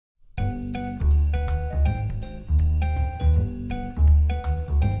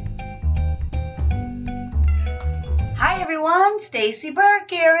everyone, StacyBurke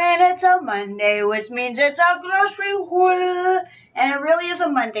here, and it's a Monday, which means it's a grocery haul, and it really is a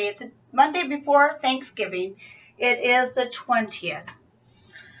Monday. It's a Monday before Thanksgiving. It is the 20th.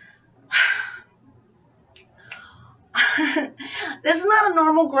 This is not a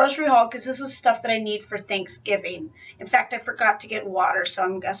normal grocery haul because this is stuff that I need for Thanksgiving. In fact, I forgot to get water, so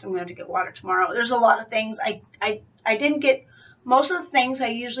I guess I'm going to have to get water tomorrow. There's a lot of things I didn't get. Most of the things I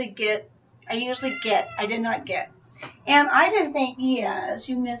usually get, I did not get. And I didn't think, yes,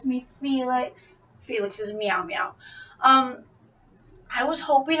 you miss me, Felix. Felix is meow meow. I was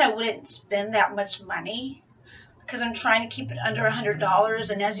hoping I wouldn't spend that much money because I'm trying to keep it under $100.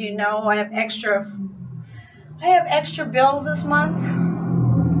 And as you know, I have extra bills this month.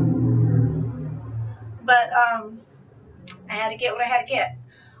 But I had to get what I had to get.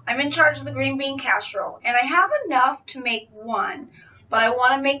 I'm in charge of the green bean casserole, and I have enough to make one, but I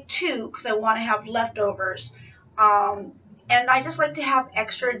want to make two because I want to have leftovers. And I just like to have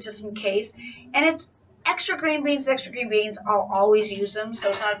extra just in case. And it's extra green beans. I'll always use them,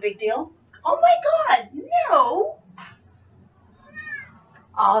 so it's not a big deal. Oh my God, no.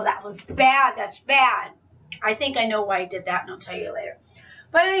 Oh, that was bad. That's bad. I think I know why I did that, and I'll tell you later.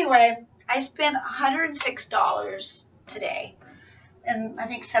 But anyway, I spent $106 today, and I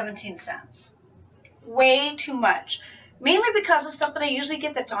think 17 cents. Way too much. Mainly because the stuff that I usually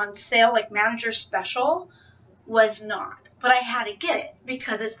get that's on sale, like Manager's Special, was not. But I had to get it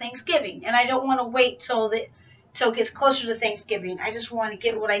because it's Thanksgiving, and I don't want to wait till it gets closer to Thanksgiving. I just want to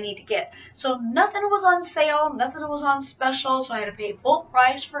get what I need to get. So nothing was on sale, nothing was on special, so I had to pay full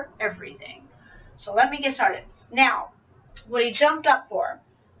price for everything. So let me get started. Now, what he jumped up for.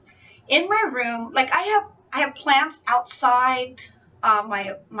 In my room, like I have plants outside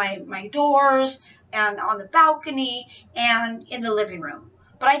my doors and on the balcony and in the living room.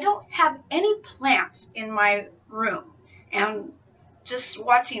 But I don't have any plants in my room. And just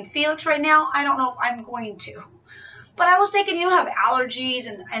watching Felix right now, I don't know if I'm going to. But I was thinking, you don't have allergies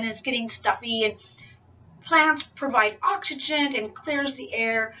and it's getting stuffy, and plants provide oxygen and clears the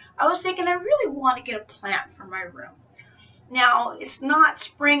air. I was thinking I really want to get a plant for my room. Now, it's not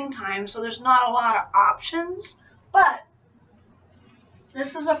springtime, so there's not a lot of options, but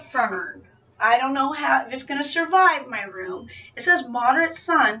this is a fern. I don't know if it's going to survive my room. It says moderate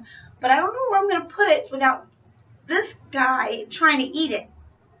sun, but I don't know where I'm going to put it without this guy trying to eat it.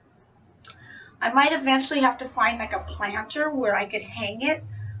 I might eventually have to find like a planter where I could hang it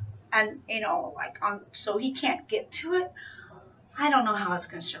and, you know, like so he can't get to it. I don't know how it's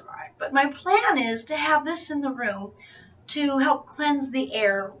going to survive, but my plan is to have this in the room to help cleanse the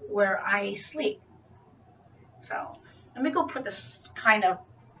air where I sleep. So let me go put this kind of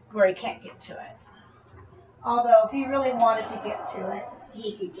where he can't get to it. Although if he really wanted to get to it,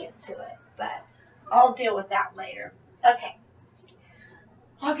 he could get to it. But I'll deal with that later. Okay.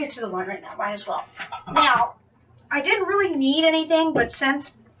 I'll get to the one right now. Might as well. Now, I didn't really need anything, but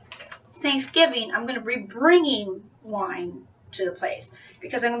since Thanksgiving, I'm going to be bringing wine to the place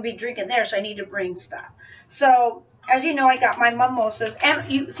because I'm going to be drinking there, so I need to bring stuff. So, as you know, I got my mimosas, and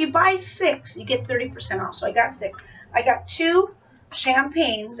if you buy 6, you get 30% off. So I got 6. I got 2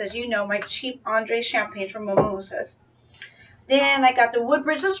 champagnes, as you know, my cheap Andre champagnes from mimosas. Then I got the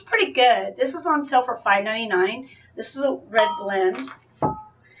Woodbridge. This is pretty good. This is on sale for $5.99. This is a red blend.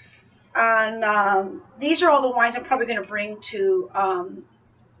 And these are all the wines I'm probably going to bring to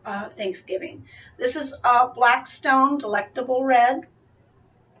Thanksgiving. This is Blackstone Delectable Red.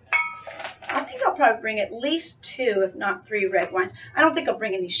 I think I'll probably bring at least 2, if not 3 red wines. I don't think I'll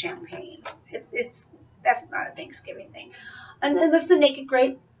bring any champagne. That's not a Thanksgiving thing. And then this is the Naked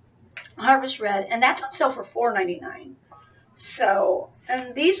Grape Harvest Red, and that's on sale for $4.99. So,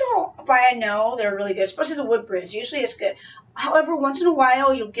 and these are all I know they're really good, especially the Woodbridge. Usually it's good. However, once in a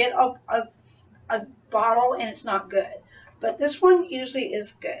while you'll get a bottle and it's not good. But this one usually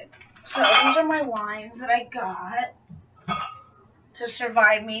is good. So these are my wines that I got to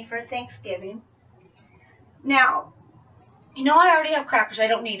survive me for Thanksgiving. Now, you know I already have crackers. I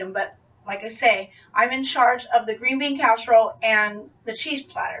don't need them, but like I say, I'm in charge of the green bean casserole and the cheese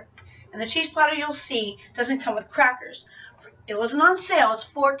platter. And the cheese platter you'll see doesn't come with crackers. It wasn't on sale. It's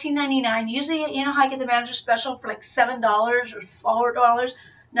 $14.99. Usually, you know how I get the Manager Special for like $7 or $4.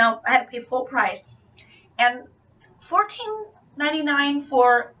 Now, I had to pay full price. And $14.99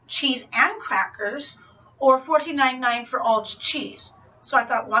 for cheese and crackers, or $14.99 for all cheese. So I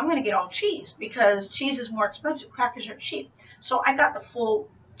thought, well, I'm going to get all cheese because cheese is more expensive. Crackers are cheap. So I got the full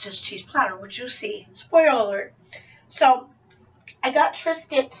just cheese platter, which you'll see. Spoiler alert. So I got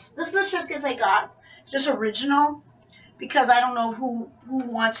Triscuits. This is the Triscuits I got. Just original, because I don't know who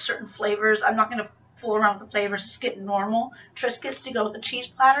wants certain flavors. I'm not going to fool around with the flavors, just get normal Triscuits to go with the cheese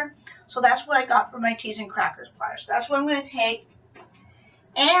platter. So that's what I got for my cheese and crackers platter. So that's what I'm going to take.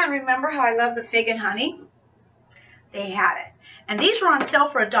 And remember how I love the fig and honey? They had it. And these were on sale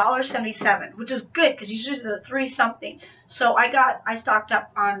for $1.77, which is good because usually they're $3 something. So I stocked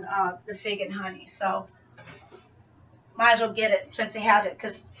up on the fig and honey. So might as well get it since they had it,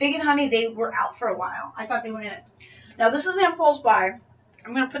 because fig and honey, they were out for a while. I thought they were in it. Now this is an impulse buy.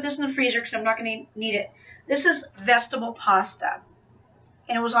 I'm going to put this in the freezer because I'm not going to need it. This is vegetable pasta,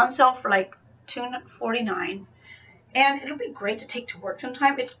 and it was on sale for like $2.49. And it'll be great to take to work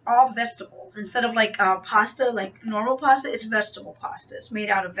sometime. It's all vegetables. Instead of like pasta, like normal pasta, it's vegetable pasta. It's made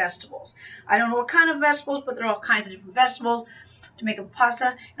out of vegetables. I don't know what kind of vegetables, but there are all kinds of different vegetables to make a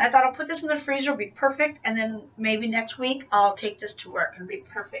pasta. And I thought I'll put this in the freezer. It'll be perfect. And then maybe next week I'll take this to work and it'll be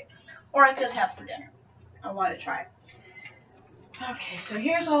perfect. Or I could just have for dinner. I want to try it. Okay, so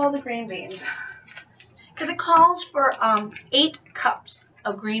here's all the green beans. Because it calls for 8 cups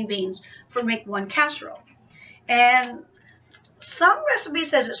of green beans for make 1 casserole. And some recipe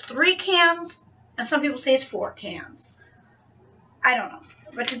says it's 3 cans, and some people say it's 4 cans. I don't know.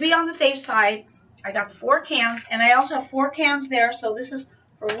 But to be on the safe side, I got the 4 cans, and I also have 4 cans there. So this is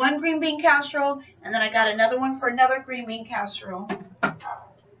for 1 green bean casserole, and then I got another one for another green bean casserole.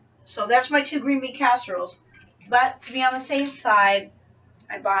 So that's my 2 green bean casseroles. But to be on the safe side,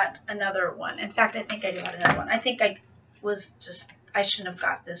 I bought another one. In fact, I think I got another one. I think I shouldn't have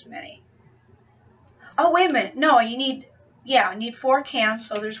got this many. Oh, wait a minute. No, I need 4 cans.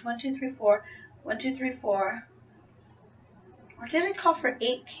 So there's 1, 2, 3, 4. 1, 2, 3, 4. Or did it call for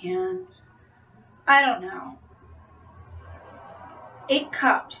 8 cans? I don't know. 8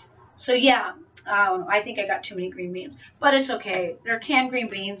 cups. So yeah, I think I got too many green beans. But it's okay. They're canned green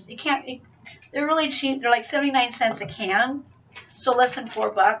beans. They're really cheap. They're like 79 cents a can. So less than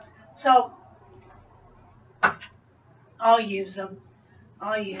 $4. So I'll use them.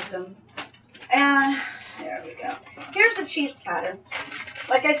 And there we go. Here's the cheese platter.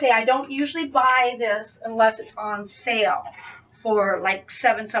 Like I say, I don't usually buy this unless it's on sale for like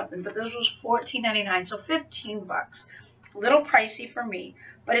 7 something. But this was $14.99, so $15. A little pricey for me,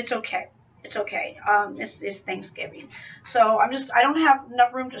 but it's okay. It's okay. It's Thanksgiving, so I don't have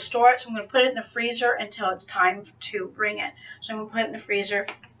enough room to store it, so I'm going to put it in the freezer until it's time to bring it. So I'm going to put it in the freezer,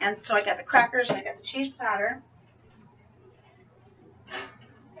 and so I got the crackers and I got the cheese platter.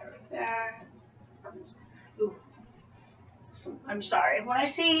 There. Ooh. I'm sorry. When I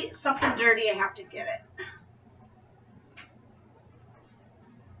see something dirty, I have to get it.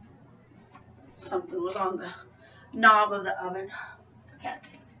 Something was on the knob of the oven.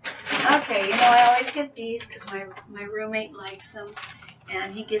 Okay, you know, I always get these because my roommate likes them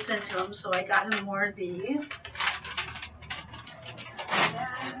and he gets into them, so I got him more of these.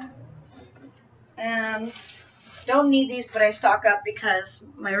 And don't need these, but I stock up because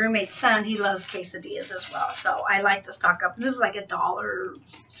my roommate's son, he loves quesadillas as well, so I like to stock up. And this is like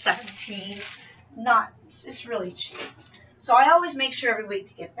 $1.17. It's really cheap. So I always make sure every week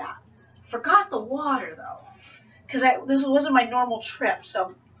to get that. Forgot the water though, because this wasn't my normal trip,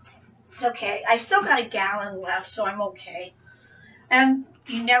 so it's okay. I still got a gallon left, so I'm okay. And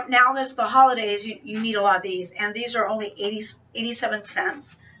now there's the holidays, you need a lot of these, and these are only 87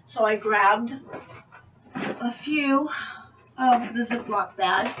 cents. So I grabbed a few of the Ziploc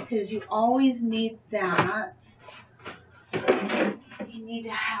bags because you always need that. You need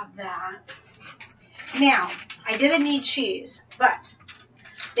to have that. Now, I didn't need cheese, but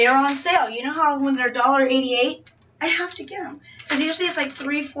they were on sale. You know how when they're $1.88, I have to get them because usually it's like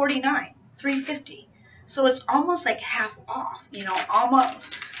 $3.49, $3.50. So it's almost like half off, you know,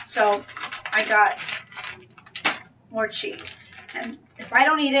 almost. So I got more cheese. And if I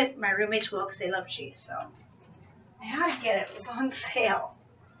don't eat it, my roommates will because they love cheese. So I had to get it. It was on sale.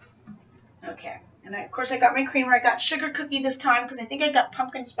 Okay. And of course I got my creamer. I got sugar cookie this time because I think I got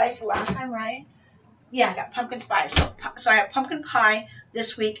pumpkin spice the last time, right? Yeah, I got pumpkin spice. So I have pumpkin pie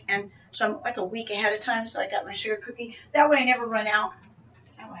this week. And so I'm like a week ahead of time. So I got my sugar cookie. That way I never run out.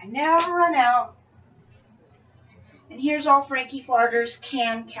 And here's all Frankie Farter's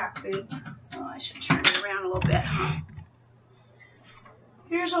canned cat food. Oh, I should turn it around a little bit, huh?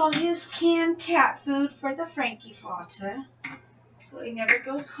 Here's all his canned cat food for the Frankie Farter. So he never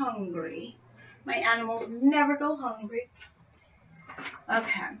goes hungry. My animals never go hungry.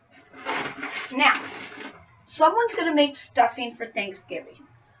 Okay. Now, someone's going to make stuffing for Thanksgiving.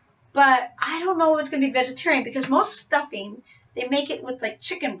 But I don't know if it's going to be vegetarian because most stuffing, they make it with like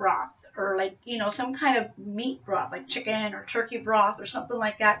chicken broth or like, you know, some kind of meat broth, like chicken or turkey broth or something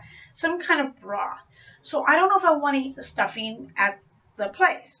like that. Some kind of broth. So I don't know if I want to eat the stuffing at the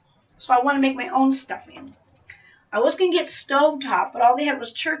place. So I want to make my own stuffing. I was going to get stovetop, but all they had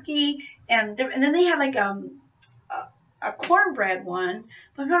was turkey, and then they had like a cornbread one,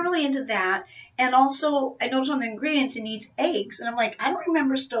 but I'm not really into that. And also, I noticed on the ingredients it needs eggs, and I'm like, I don't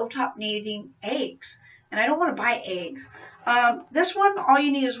remember stovetop needing eggs, and I don't want to buy eggs. This one, all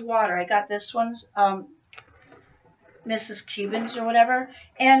you need is water. I got this one's Mrs. Cuban's or whatever,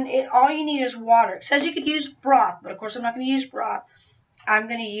 and all you need is water. It says you could use broth, but of course I'm not going to use broth. I'm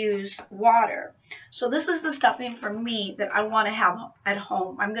going to use water. So this is the stuffing for me that I want to have at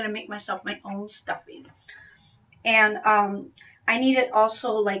home. I'm going to make myself my own stuffing. And I need it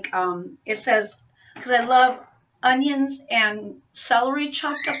also like, it says, because I love onions and celery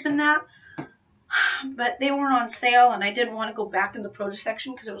chopped up in that. But they weren't on sale, and I didn't want to go back in the produce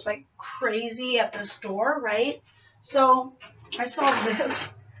section because it was like crazy at the store, right? So I saw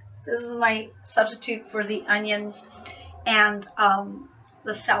this. This is my substitute for the onions and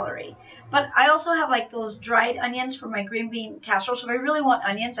the celery. But I also have like those dried onions for my green bean casserole. So if I really want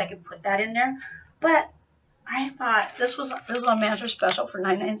onions, I can put that in there. But I thought this was a manager special for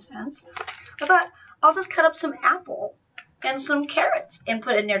 99 cents. I thought I'll just cut up some apple and some carrots and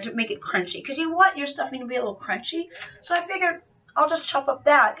put it in there to make it crunchy. Because you want your stuffing to be a little crunchy. So I figured I'll just chop up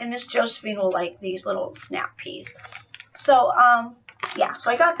that. And Miss Josephine will like these little snap peas. So, yeah.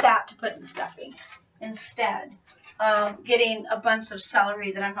 So I got that to put in the stuffing instead. Getting a bunch of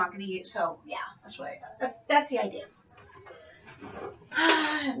celery that I'm not going to use. So, yeah, that's what I got. That's the idea.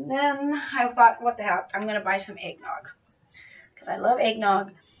 And then I thought, what the heck, I'm going to buy some eggnog. Because I love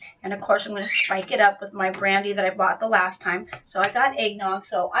eggnog. And, of course, I'm going to spike it up with my brandy that I bought the last time. So I got eggnog.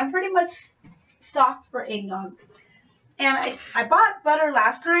 So I'm pretty much stocked for eggnog. And I bought butter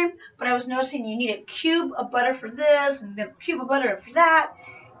last time, but I was noticing you need a cube of butter for this and then a cube of butter for that.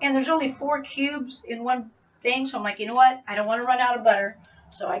 And there's only 4 cubes in one thing, so I'm like, you know what, I don't want to run out of butter,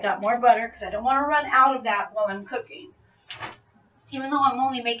 so I got more butter because I don't want to run out of that while I'm cooking, even though I'm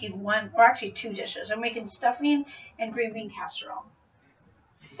only making one, or actually 2 dishes. I'm making stuffing and green bean casserole.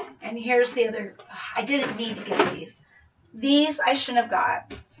 And here's the other. I didn't need to get these I shouldn't have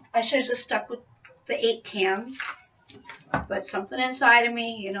got. I should have just stuck with the 8 cans, but something inside of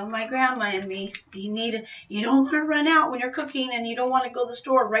me, you know, my grandma and me, you don't want to run out when you're cooking, and you don't want to go to the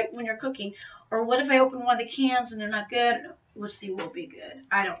store right when you're cooking. Or what if I open one of the cans and they're not good? Which they will be good.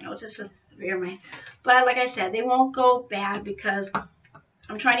 I don't know. It's just a theory of mine. But like I said, they won't go bad because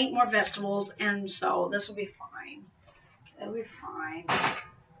I'm trying to eat more vegetables, and so this will be fine. It'll be fine.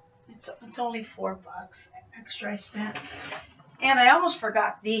 It's only $4 extra I spent. And I almost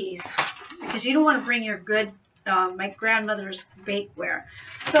forgot these because you don't want to bring your good my grandmother's bakeware.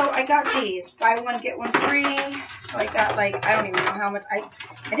 So I got these. Buy one, get one free. So I got like, I don't even know how much. I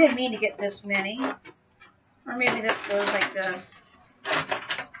didn't mean to get this many. Or maybe this goes like this.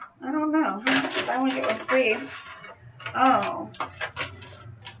 I don't know. Buy one, get one free. Oh,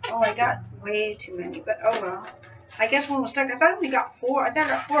 I got way too many. But oh well. I guess one was stuck. I thought I only got 4. I thought I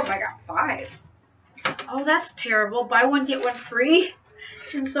got 4, but I got 5. Oh, that's terrible. Buy one, get one free.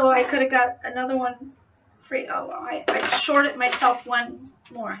 And so I could have got another one free. Oh, well, I shorted myself one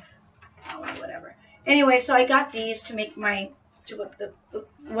more. Oh, well, whatever. Anyway, so I got these to make my,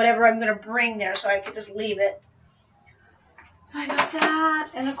 whatever I'm going to bring there, so I could just leave it. So I got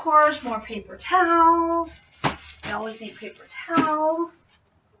that. And, of course, more paper towels. I always need paper towels.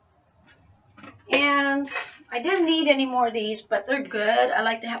 And I didn't need any more of these, but they're good. I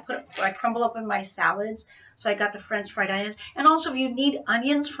like to I crumble up in my salads. So I got the French fried onions. And also, if you need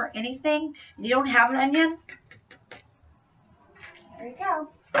onions for anything, and you don't have an onion, there you go.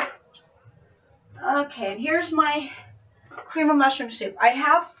 Okay, and here's my cream of mushroom soup. I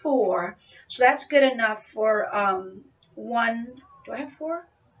have 4, so that's good enough for one. Do I have 4?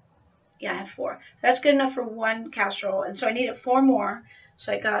 Yeah, I have 4. That's good enough for one casserole, and so I needed 4 more.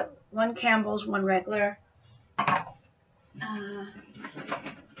 So I got 1 Campbell's, 1 regular.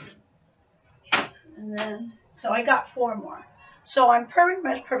 And then, so I got 4 more. So I'm pretty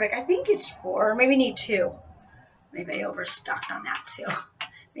much perfect. I think it's 4, or maybe need 2. Maybe I overstocked on that too.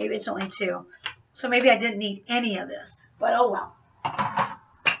 Maybe it's only 2. So maybe I didn't need any of this. But oh well.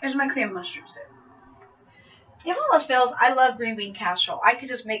 Here's my cream mushroom soup. If all else fails, I love green bean casserole. I could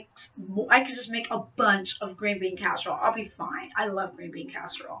just make a bunch of green bean casserole. I'll be fine. I love green bean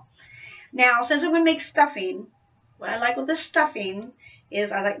casserole. Now, since I'm gonna make stuffing, what I like with this stuffing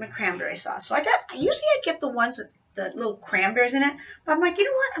is I like my cranberry sauce. So usually I get the ones that the little cranberries in it, but I'm like, you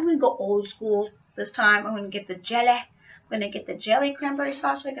know what? I'm gonna go old school this time. I'm gonna get the jelly. I'm gonna get the jelly cranberry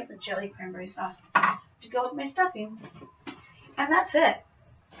sauce. So I got the jelly cranberry sauce to go with my stuffing, and that's it.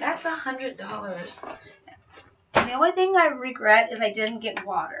 That's $100. And the only thing I regret is I didn't get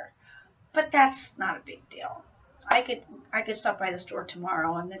water. But that's not a big deal. I could stop by the store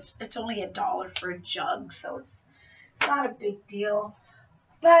tomorrow, and it's only $1 for a jug, so it's not a big deal.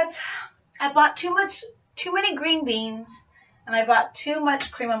 But I bought too many green beans, and I bought too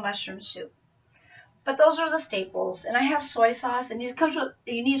much cream of mushroom soup. But those are the staples, and I have soy sauce, and you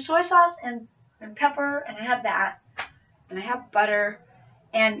need soy sauce and pepper, and I have that, and I have butter,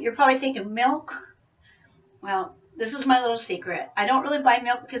 and you're probably thinking milk. Well, this is my little secret. I don't really buy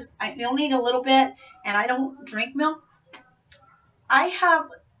milk because I only need a little bit, and I don't drink milk. I have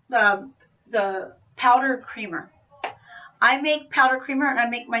the powdered creamer. I make powdered creamer, and I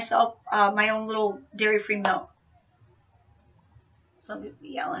make myself my own little dairy-free milk. Some people be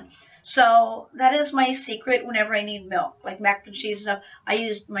yelling. So that is my secret whenever I need milk, like mac and cheese and stuff. I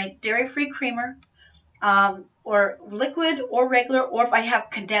use my dairy-free creamer, or liquid or regular, or if I have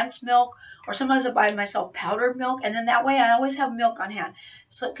condensed milk, or sometimes I buy myself powdered milk, and then that way I always have milk on hand.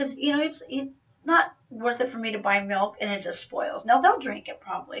 So, because, you know, it's not worth it for me to buy milk, and it just spoils. Now, they'll drink it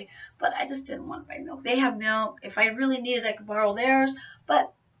probably, but I just didn't want to buy milk. They have milk. If I really need it, I could borrow theirs,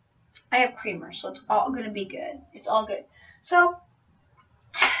 but I have creamer, so it's all going to be good. It's all good. So,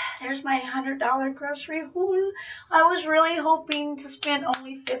 there's my $100 grocery haul. I was really hoping to spend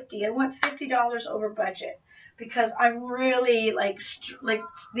only $50. I went $50 over budget because I'm really like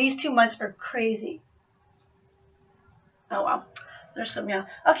these 2 months are crazy. Oh well, there's some, yeah.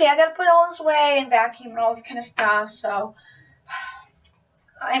 Okay, I gotta put all this away and vacuum and all this kind of stuff. So,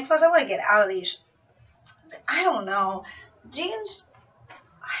 and plus I want to get out of these. I don't know, jeans.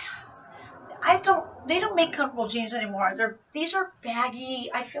 They don't make comfortable jeans anymore. These are baggy.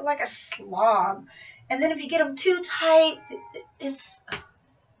 I feel like a slob. And then if you get them too tight,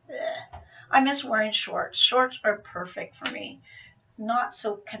 I miss wearing shorts. Shorts are perfect for me. Not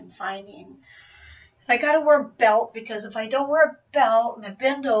so confining. I gotta wear a belt because if I don't wear a belt and I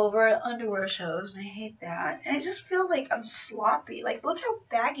bend over, underwear shows, and I hate that. And I just feel like I'm sloppy. Like, look how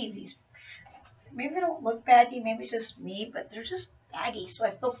baggy these. Maybe they don't look baggy. Maybe it's just me, but they're just baggy, so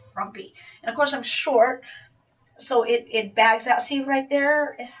I feel frumpy. And of course I'm short, so it bags out. See right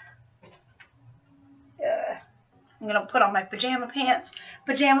there? I'm gonna put on my pajama pants.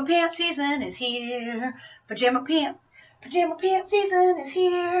 Pajama pant season is here. Pajama pant season is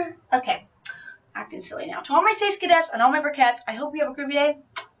here. Okay, acting silly now. To all my Stace-Cadets and all my Burkettes, I hope you have a groovy day.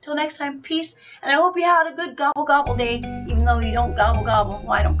 Till next time, peace. And I hope you had a good gobble gobble day, even though you don't gobble gobble.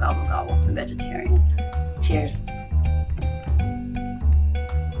 Well, I don't gobble gobble. I'm vegetarian. Cheers.